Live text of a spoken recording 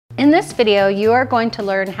In this video, you are going to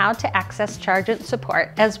learn how to access Chargent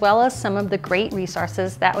support, as well as some of the great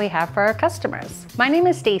resources that we have for our customers. My name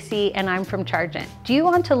is Stacy and I'm from Chargent. Do you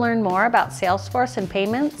want to learn more about Salesforce and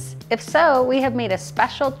payments? If so, we have made a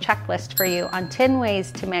special checklist for you on 10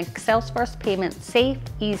 ways to make Salesforce payments safe,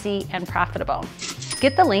 easy, and profitable.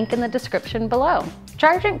 Get the link in the description below.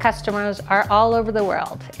 Chargent customers are all over the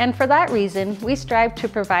world, and for that reason, we strive to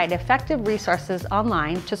provide effective resources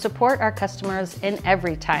online to support our customers in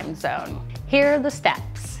every time zone. Here are the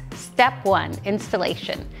steps. Step 1,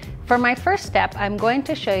 installation. For my first step, I'm going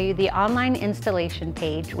to show you the online installation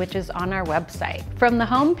page, which is on our website. From the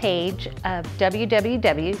home page of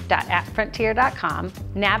www.appfrontier.com,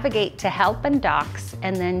 navigate to Help and Docs,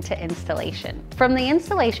 and then to Installation. From the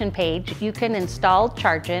installation page, you can install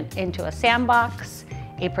Chargent into a sandbox,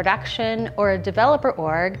 a production, or a developer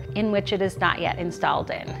org in which it is not yet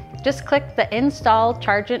installed in. Just click the Install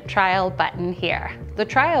Chargent Trial button here. The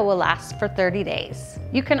trial will last for 30 days.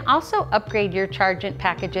 You can also upgrade your Chargent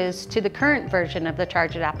packages to the current version of the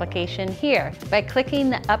Chargent application here by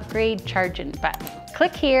clicking the Upgrade Chargent button.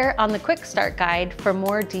 Click here on the Quick Start Guide for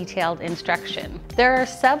more detailed instruction. There are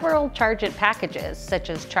several Chargent packages, such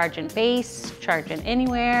as Chargent Base, Chargent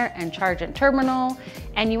Anywhere, and Chargent Terminal,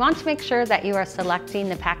 and you want to make sure that you are selecting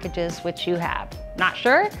the packages which you have. Not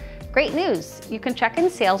sure? Great news! You can check in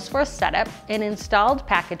Salesforce Setup in Installed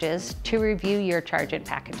Packages to review your Chargent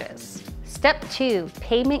packages. Step 2,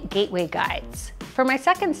 Payment Gateway Guides. For my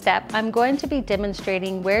second step, I'm going to be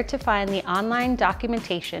demonstrating where to find the online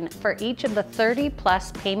documentation for each of the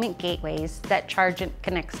 30+ payment gateways that Chargent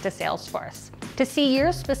connects to Salesforce. To see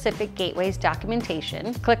your specific gateway's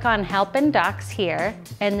documentation, click on Help and Docs here,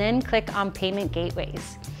 and then click on Payment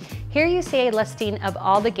Gateways. Here you see a listing of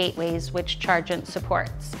all the gateways which Chargent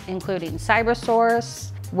supports, including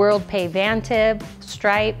CyberSource, WorldPay Vantiv,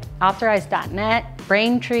 Stripe, Authorize.net,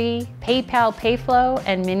 Braintree, PayPal Payflow,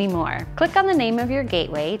 and many more. Click on the name of your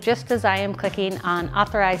gateway, just as I am clicking on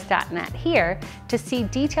Authorize.net here, to see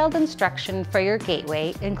detailed instruction for your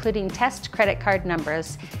gateway, including test credit card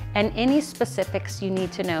numbers and any specifics you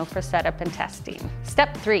need to know for setup and testing.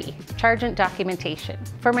 Step 3, Chargent documentation.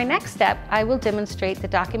 For my next step, I will demonstrate the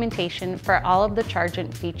documentation for all of the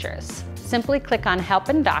Chargent features. Simply click on Help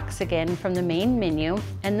and Docs again from the main menu,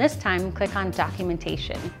 and this time click on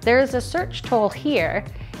Documentation. There is a search tool here,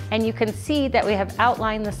 and you can see that we have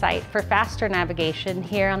outlined the site for faster navigation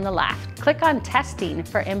here on the left. Click on Testing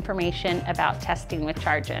for information about testing with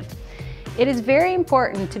Chargent. It is very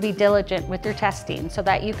important to be diligent with your testing so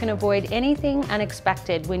that you can avoid anything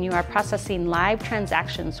unexpected when you are processing live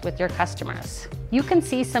transactions with your customers. You can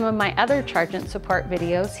see some of my other Chargent support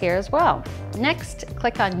videos here as well. Next,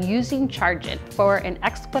 click on Using Chargent for an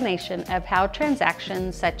explanation of how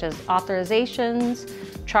transactions such as authorizations,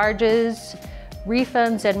 charges,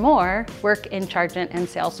 refunds, and more work in Chargent and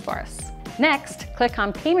Salesforce. Next, click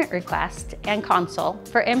on Payment Request and Console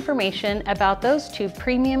for information about those two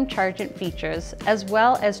premium Chargent features, as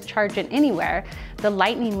well as Chargent Anywhere, the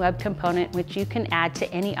Lightning Web component which you can add to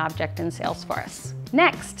any object in Salesforce.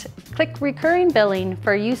 Next, click Recurring Billing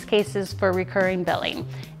for use cases for recurring billing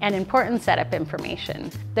and important setup information.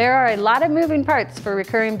 There are a lot of moving parts for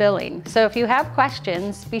recurring billing, so if you have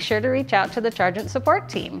questions, be sure to reach out to the Chargent support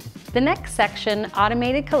team. The next section,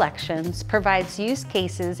 Automated Collections, provides use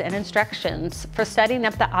cases and instructions for setting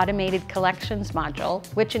up the Automated Collections module,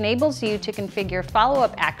 which enables you to configure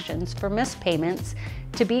follow-up actions for missed payments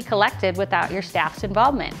to be collected without your staff's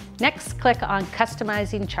involvement. Next, click on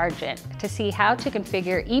Customizing Chargent to see how to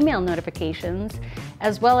configure email notifications,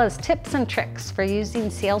 as well as tips and tricks for using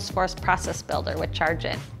Salesforce Process Builder with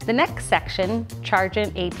Chargent. The next section,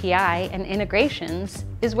 Chargent API and Integrations,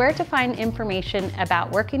 is where to find information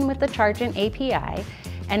about working with the Chargent API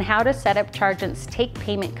and how to set up Chargent's Take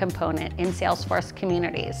Payment component in Salesforce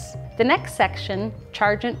communities. The next section,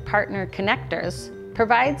 Chargent Partner Connectors,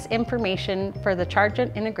 provides information for the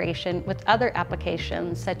Chargent integration with other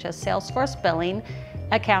applications such as Salesforce Billing,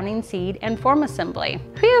 Accounting Seed, and Form Assembly.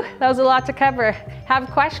 Whew, that was a lot to cover. Have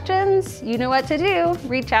questions? You know what to do.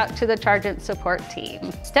 Reach out to the Chargent support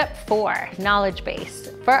team. Step 4, Knowledge Base.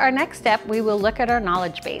 For our next step, we will look at our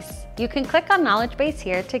knowledge base. You can click on Knowledge Base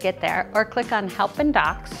here to get there, or click on Help and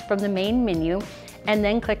Docs from the main menu, and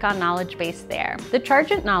then click on Knowledge Base there. The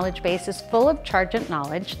Chargent Knowledge Base is full of Chargent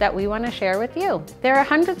knowledge that we want to share with you. There are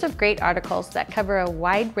hundreds of great articles that cover a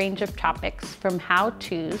wide range of topics, from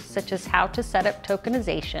how-tos, such as how to set up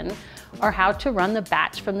tokenization, or how to run the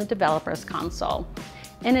batch from the developer's console.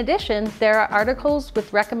 In addition, there are articles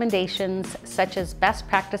with recommendations such as best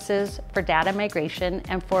practices for data migration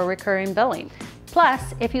and for recurring billing.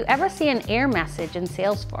 Plus, if you ever see an error message in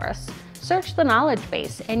Salesforce, Search the knowledge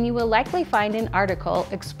base and you will likely find an article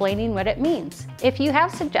explaining what it means. If you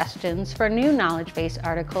have suggestions for new knowledge base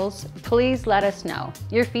articles, please let us know.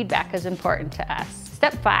 Your feedback is important to us.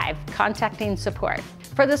 Step 5, contacting support.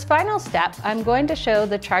 For this final step, I'm going to show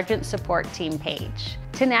the Chargent support team page.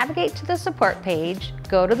 To navigate to the support page,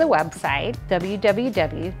 go to the website,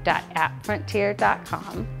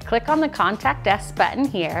 www.appfrontier.com, click on the Contact Us button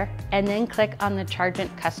here, and then click on the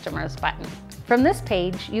Chargent Customers button. From this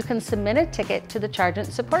page, you can submit a ticket to the Chargent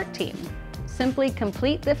support team. Simply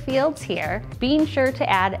complete the fields here, being sure to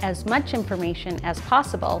add as much information as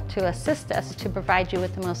possible to assist us to provide you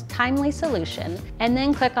with the most timely solution, and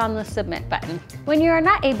then click on the Submit button. When you are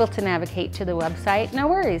not able to navigate to the website, no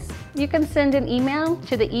worries. You can send an email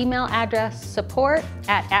to the email address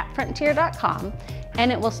support@appfrontier.com,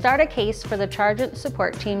 and it will start a case for the Chargent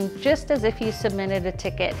support team just as if you submitted a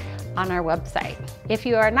ticket on our website. If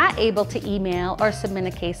you are not able to email or submit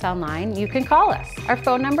a case online, you can call us. Our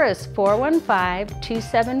phone number is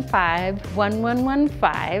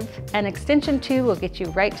 415-275-1115, and extension 2 will get you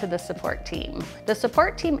right to the support team. The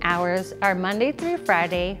support team hours are Monday through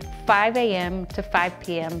Friday, 5 a.m. to 5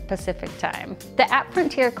 p.m. Pacific time. The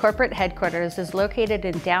AppFrontier corporate headquarters is located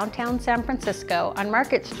in downtown San Francisco on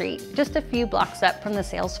Market Street, just a few blocks up from the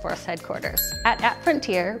Salesforce headquarters. At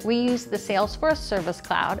AppFrontier, we use the Salesforce Service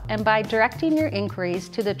Cloud, and by directing your inquiries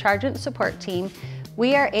to the Chargent support team,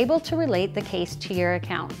 we are able to relate the case to your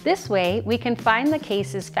account. This way, we can find the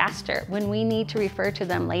cases faster when we need to refer to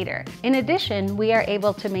them later. In addition, we are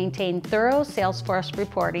able to maintain thorough Salesforce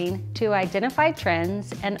reporting to identify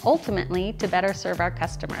trends and ultimately to better serve our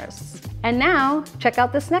customers. And now, check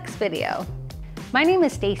out this next video. My name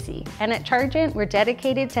is Stacy, and at Chargent, we're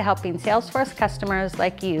dedicated to helping Salesforce customers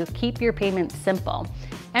like you keep your payments simple.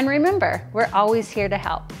 And remember, we're always here to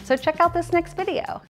help. So check out this next video.